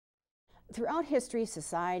Throughout history,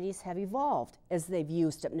 societies have evolved as they've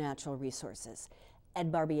used up natural resources. Ed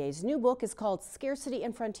Barbier's new book is called Scarcity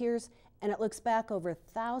and Frontiers, and it looks back over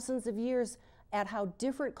thousands of years at how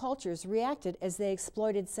different cultures reacted as they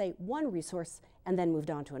exploited, say, one resource and then moved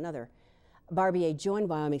on to another. Barbier joined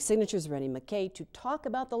Wyoming Signature's Renny MacKay to talk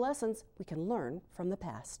about the lessons we can learn from the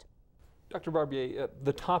past. Dr. Barbier,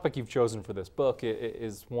 the topic you've chosen for this book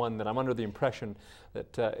is one that I'm under the impression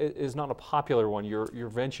that is not a popular one. You're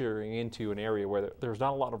venturing into an area where there's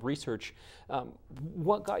not a lot of research.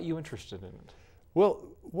 What got you interested in it? Well,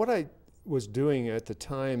 what I was doing at the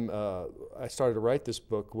time I started to write this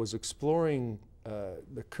book was exploring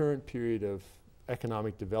the current period of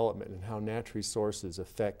economic development and how natural resources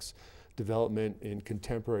affects development in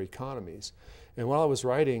contemporary economies. And while I was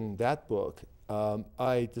writing that book,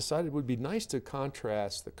 I decided it would be nice to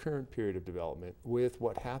contrast the current period of development with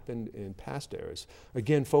what happened in past eras,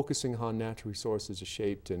 again focusing on natural resources that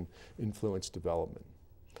shaped and influenced development.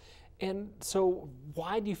 And so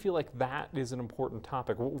why do you feel like that is an important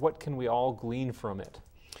topic? What can we all glean from it?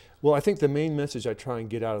 Well, I think the main message I try and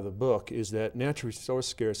get out of the book is that natural resource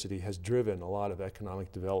scarcity has driven a lot of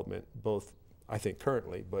economic development, both I think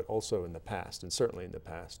currently, but also in the past, and certainly in the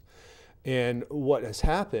past. And what has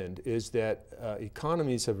happened is that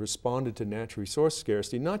economies have responded to natural resource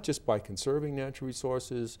scarcity, not just by conserving natural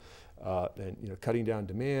resources and cutting down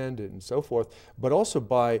demand and so forth, but also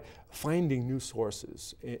by finding new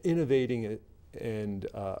sources, innovating and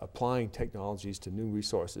applying technologies to new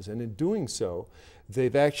resources. And in doing so,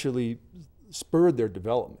 they've actually spurred their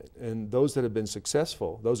development. And those that have been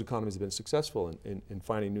successful, those economies that have been successful in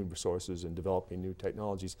finding new resources and developing new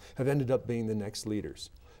technologies, have ended up being the next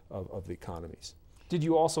leaders of the economies. Did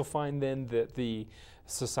you also find then that the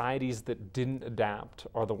societies that didn't adapt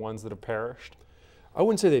are the ones that have perished? I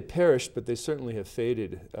wouldn't say they perished, but they certainly have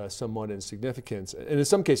faded somewhat in significance. And in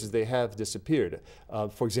some cases, they have disappeared.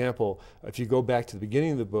 For example, if you go back to the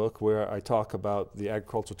beginning of the book where I talk about the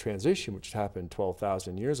agricultural transition, which happened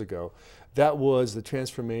 12,000 years ago, that was the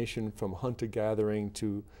transformation from hunter-gathering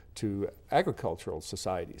to agricultural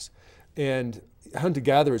societies. And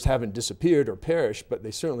hunter-gatherers haven't disappeared or perished, but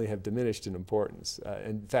they certainly have diminished in importance.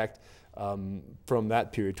 In fact, from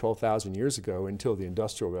that period, 12,000 years ago, until the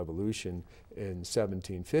Industrial Revolution in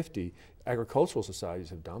 1750, agricultural societies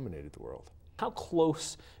have dominated the world. How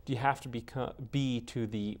close do you have to be to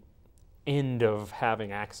the end of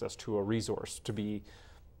having access to a resource to be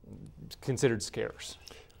considered scarce?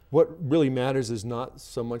 What really matters is not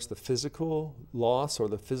so much the physical loss or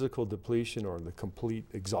the physical depletion or the complete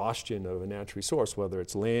exhaustion of a natural resource, whether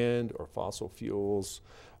it's land or fossil fuels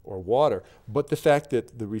or water, but the fact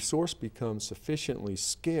that the resource becomes sufficiently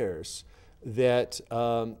scarce that,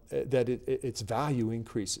 its value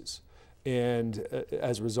increases. And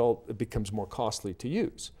as a result, it becomes more costly to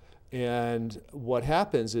use. And what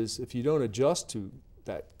happens is if you don't adjust to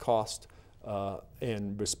that cost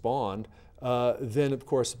and respond, then of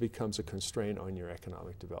course it becomes a constraint on your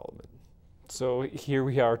economic development. So here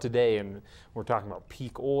we are today, and we're talking about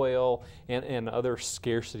peak oil and other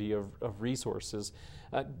scarcity of resources.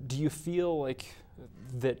 Do you feel like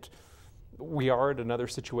that we are at another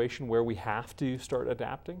situation where we have to start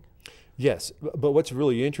adapting? Yes, but what's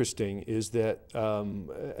really interesting is that,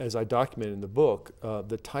 as I document in the book,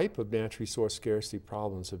 the type of natural resource scarcity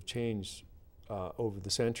problems have changed over the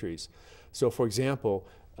centuries. So for example,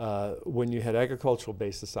 when you had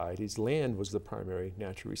agricultural-based societies, land was the primary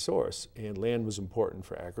natural resource, and land was important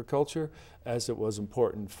for agriculture as it was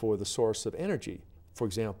important for the source of energy. For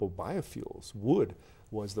example, biofuels, wood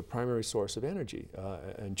was the primary source of energy,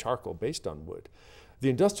 and charcoal based on wood. The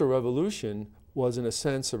Industrial Revolution was in a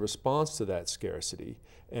sense a response to that scarcity,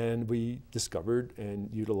 and we discovered and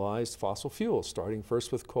utilized fossil fuels, starting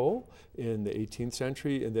first with coal in the 18th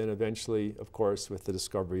century, and then eventually, of course, with the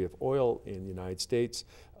discovery of oil in the United States,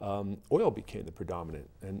 oil became the predominant,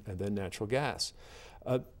 and then natural gas.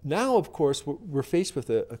 Now, of course, we're faced with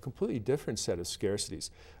a completely different set of scarcities.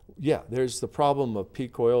 Yeah, there's the problem of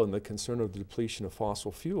peak oil and the concern of the depletion of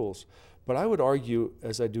fossil fuels, but I would argue,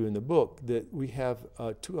 as I do in the book, that we have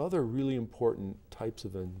two other really important types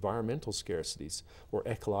of environmental scarcities or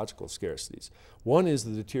ecological scarcities. One is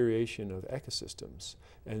the deterioration of ecosystems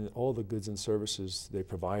and all the goods and services they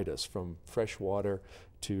provide us, from fresh water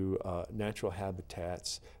to natural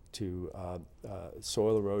habitats to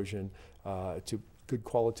soil erosion to good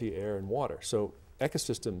quality air and water. So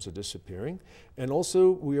ecosystems are disappearing, and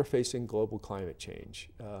also we are facing global climate change.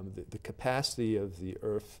 The capacity of the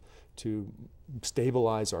Earth to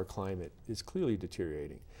stabilize our climate is clearly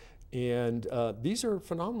deteriorating. And these are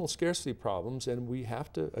phenomenal scarcity problems, and we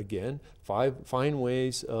have to, again, find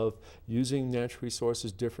ways of using natural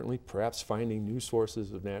resources differently, perhaps finding new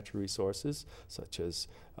sources of natural resources, such as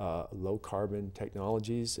low carbon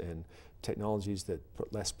technologies and technologies that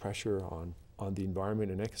put less pressure on the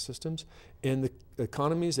environment and ecosystems. And the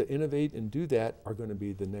economies that innovate and do that are going to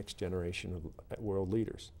be the next generation of world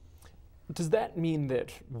leaders. Does that mean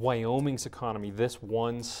that Wyoming's economy, this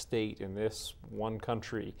one state in this one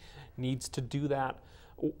country, needs to do that?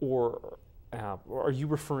 Or are you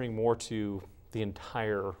referring more to the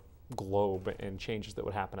entire globe and changes that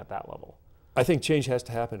would happen at that level? I think change has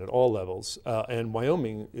to happen at all levels, and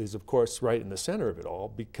Wyoming is, of course, right in the center of it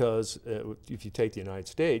all, because if you take the United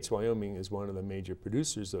States, Wyoming is one of the major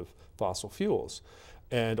producers of fossil fuels.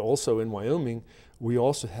 And also in Wyoming, we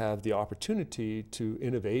also have the opportunity to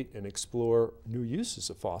innovate and explore new uses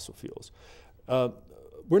of fossil fuels.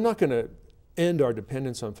 We're not going to end our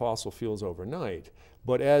dependence on fossil fuels overnight,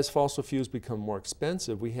 but as fossil fuels become more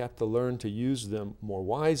expensive, we have to learn to use them more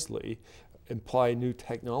wisely, apply new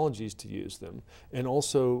technologies to use them, and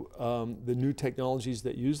also the new technologies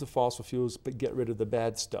that use the fossil fuels but get rid of the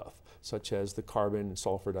bad stuff, such as the carbon and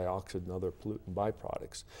sulfur dioxide and other pollutant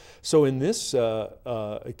byproducts. So in this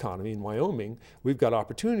economy in Wyoming, we've got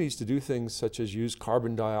opportunities to do things such as use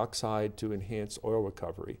carbon dioxide to enhance oil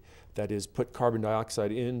recovery. That is, put carbon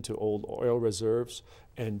dioxide into old oil reserves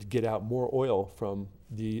and get out more oil from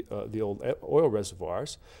the old oil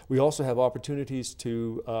reservoirs. We also have opportunities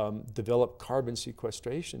to develop carbon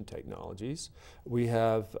sequestration technologies. We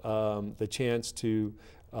have the chance to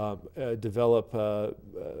develop,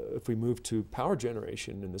 if we move to power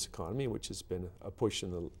generation in this economy, which has been a push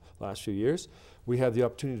in the last few years, we have the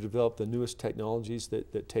opportunity to develop the newest technologies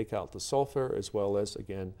that take out the sulfur, as well as,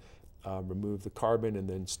 again, remove the carbon and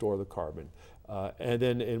then store the carbon. And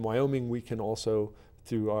then in Wyoming, we can also,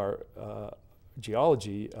 through our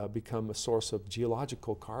geology, become a source of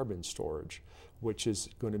geological carbon storage, which is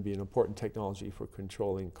going to be an important technology for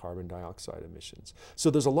controlling carbon dioxide emissions. So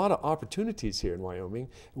there's a lot of opportunities here in Wyoming.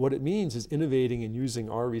 What it means is innovating and using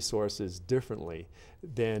our resources differently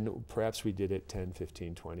than perhaps we did it 10,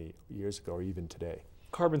 15, 20 years ago, or even today.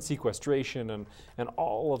 Carbon sequestration and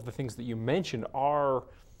all of the things that you mentioned are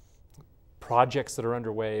projects that are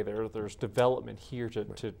underway. There's development here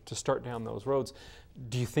to start down those roads.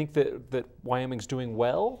 Do you think that Wyoming's doing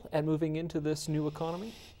well at moving into this new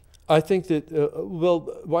economy? I think that,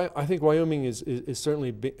 I think Wyoming is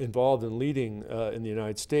certainly involved in leading in the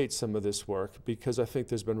United States some of this work, because I think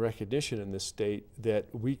there's been recognition in this state that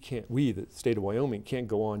the state of Wyoming, can't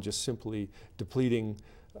go on just simply depleting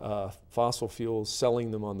fossil fuels,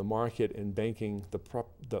 selling them on the market and banking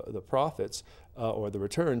the profits or the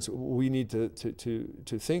returns. We need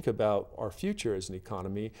to think about our future as an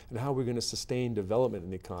economy and how we're going to sustain development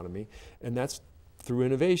in the economy, and that's through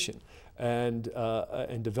innovation and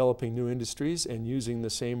developing new industries and using the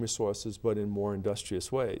same resources but in more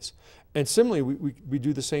industrious ways. And similarly, we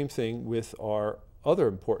do the same thing with our other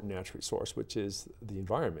important natural resource, which is the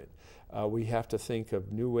environment. We have to think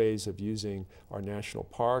of new ways of using our national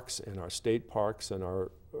parks and our state parks and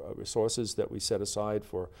our resources that we set aside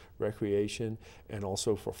for recreation and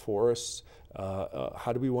also for forests.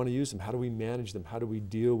 How do we want to use them? How do we manage them? How do we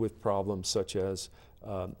deal with problems such as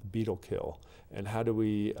beetle kill? And how do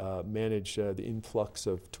we manage the influx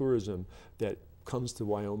of tourism that comes to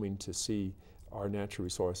Wyoming to see our natural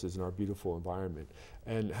resources and our beautiful environment?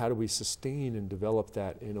 And how do we sustain and develop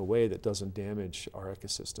that in a way that doesn't damage our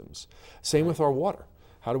ecosystems? Same with our water.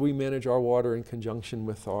 How do we manage our water in conjunction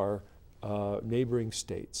with our neighboring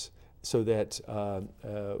states so that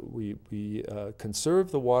we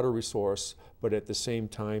conserve the water resource, but at the same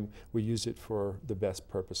time we use it for the best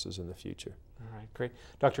purposes in the future? All right, great.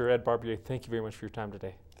 Dr. Ed Barbier, thank you very much for your time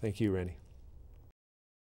today. Thank you, Renny.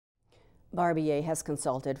 Barbier has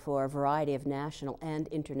consulted for a variety of national and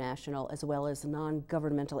international, as well as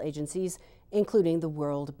non-governmental agencies, including the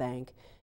World Bank.